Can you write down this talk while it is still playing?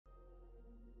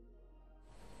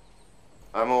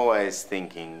I'm always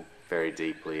thinking very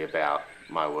deeply about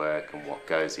my work and what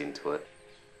goes into it.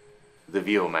 The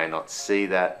viewer may not see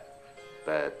that,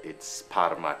 but it's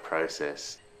part of my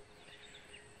process.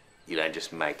 You don't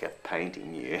just make a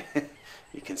painting, you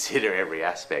consider every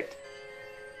aspect.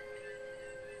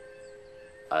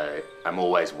 I'm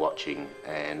always watching,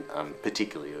 and I'm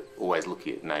particularly always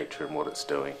looking at nature and what it's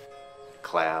doing.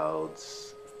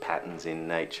 Clouds, patterns in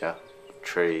nature,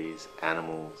 trees,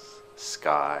 animals,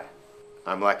 sky.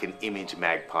 I'm like an image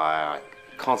magpie. I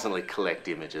constantly collect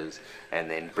images and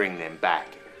then bring them back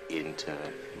into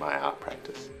my art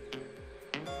practice.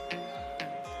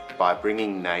 By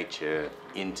bringing nature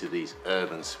into these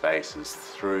urban spaces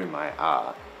through my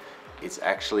art, it's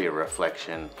actually a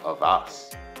reflection of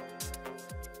us.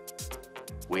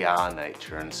 We are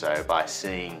nature, and so by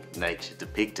seeing nature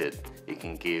depicted, it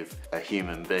can give a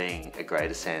human being a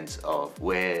greater sense of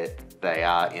where they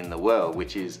are in the world,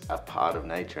 which is a part of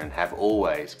nature and have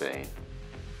always been.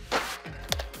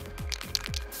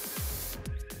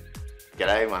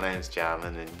 G'day, my name's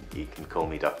Jamin, and you can call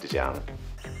me Dr. Jamin.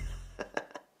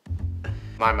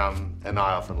 My mum and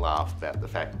I often laugh about the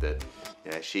fact that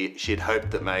she'd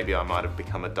hoped that maybe I might have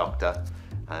become a doctor,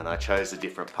 and I chose a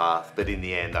different path, but in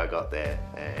the end I got there,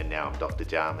 and now I'm Dr.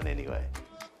 Jamin anyway.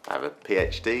 I have a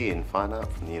PhD in fine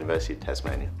art from the University of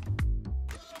Tasmania.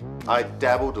 I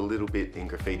dabbled a little bit in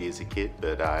graffiti as a kid,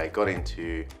 but I got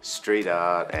into street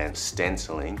art and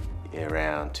stenciling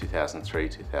around 2003,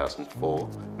 2004,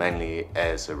 mainly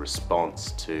as a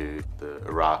response to the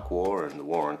Iraq War and the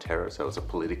War on Terror, so it was a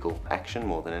political action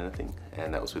more than anything,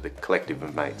 and that was with a collective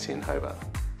of mates in Hobart.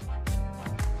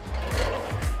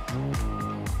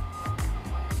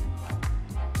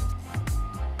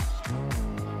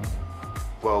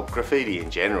 Well, graffiti in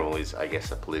general is, I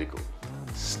guess, a political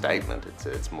statement.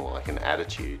 It's more like an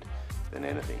attitude than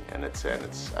anything, and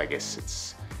I guess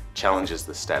it challenges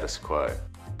the status quo.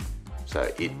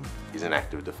 So it is an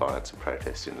act of defiance and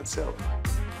protest in itself.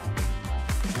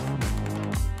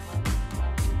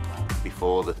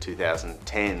 Before the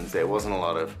 2010s, there wasn't a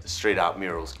lot of street art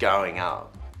murals going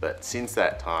up, but since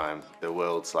that time, the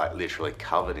world's like literally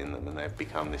covered in them, and they've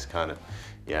become this kind of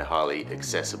highly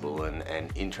accessible and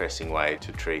interesting way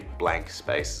to treat blank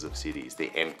spaces of cities,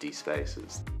 the empty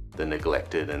spaces, the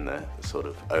neglected and the sort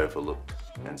of overlooked.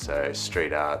 And so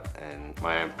street art and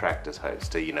my own practice hopes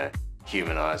to,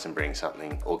 humanise and bring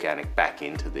something organic back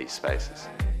into these spaces.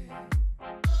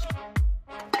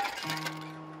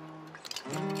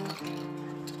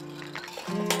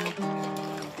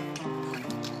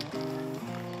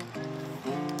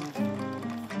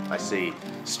 I see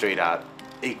street art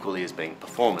equally as being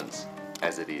performance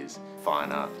as it is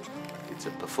fine art. It's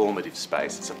a performative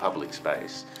space, it's a public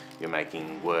space. You're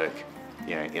making work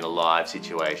in a live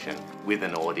situation with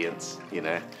an audience,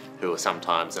 who are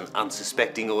sometimes an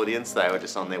unsuspecting audience. They were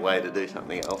just on their way to do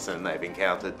something else and they've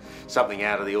encountered something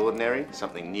out of the ordinary,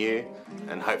 something new,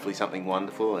 and hopefully something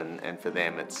wonderful, and for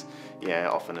them it's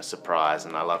often a surprise,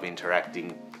 and I love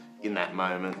interacting in that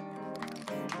moment.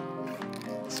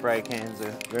 Spray cans are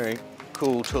a very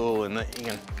cool tool, and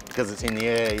because it's in the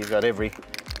air, you've got every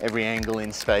angle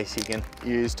in space you can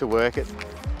use to work it.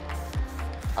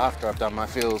 After I've done my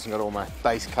fills and got all my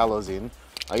base colours in,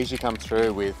 I usually come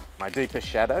through with my deepest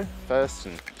shadow first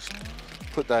and just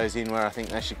put those in where I think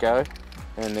they should go,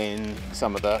 and then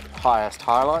some of the highest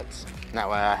highlights. And that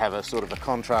way I have a sort of a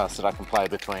contrast that I can play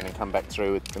between and come back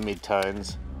through with the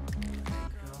mid-tones.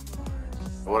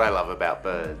 What I love about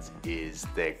birds is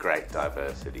their great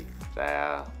diversity. They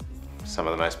are some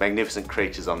of the most magnificent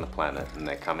creatures on the planet, and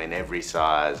they come in every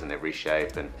size and every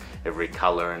shape and every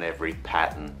colour and every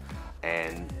pattern.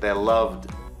 And they're loved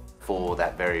for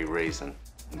that very reason.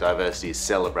 Diversity is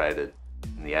celebrated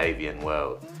in the avian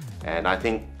world. And I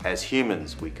think as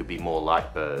humans, we could be more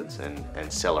like birds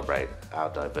and celebrate our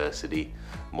diversity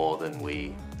more than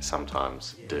we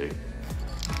sometimes do.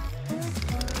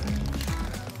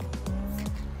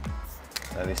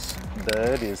 So this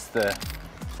bird is the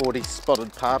 40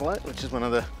 spotted pardalite, which is one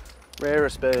of the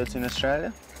rarest birds in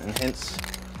Australia, and hence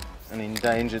an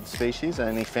endangered species,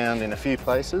 only found in a few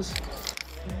places.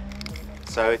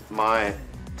 So my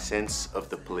sense of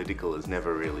the political has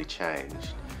never really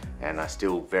changed, and I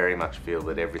still very much feel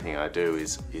that everything I do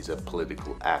is a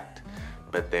political act,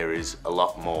 but there is a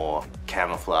lot more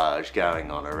camouflage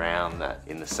going on around that,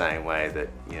 in the same way that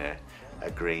a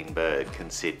green bird can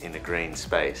sit in a green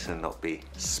space and not be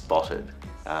spotted.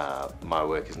 My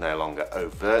work is no longer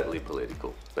overtly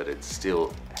political, but it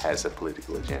still has a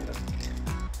political agenda.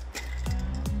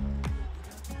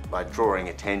 by drawing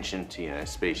attention to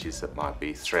species that might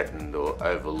be threatened or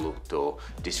overlooked or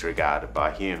disregarded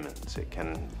by humans. It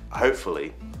can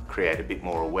hopefully create a bit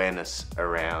more awareness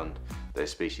around those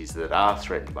species that are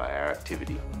threatened by our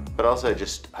activity, but also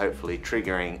just hopefully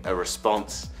triggering a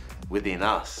response within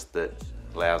us that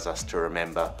allows us to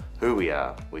remember who we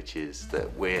are, which is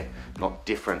that we're not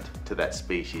different to that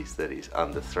species that is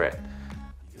under threat.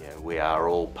 We are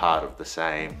all part of the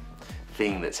same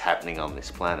thing that's happening on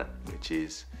this planet, which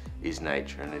is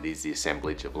nature, and it is the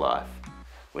assemblage of life.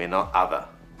 We're not other,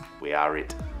 we are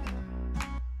it.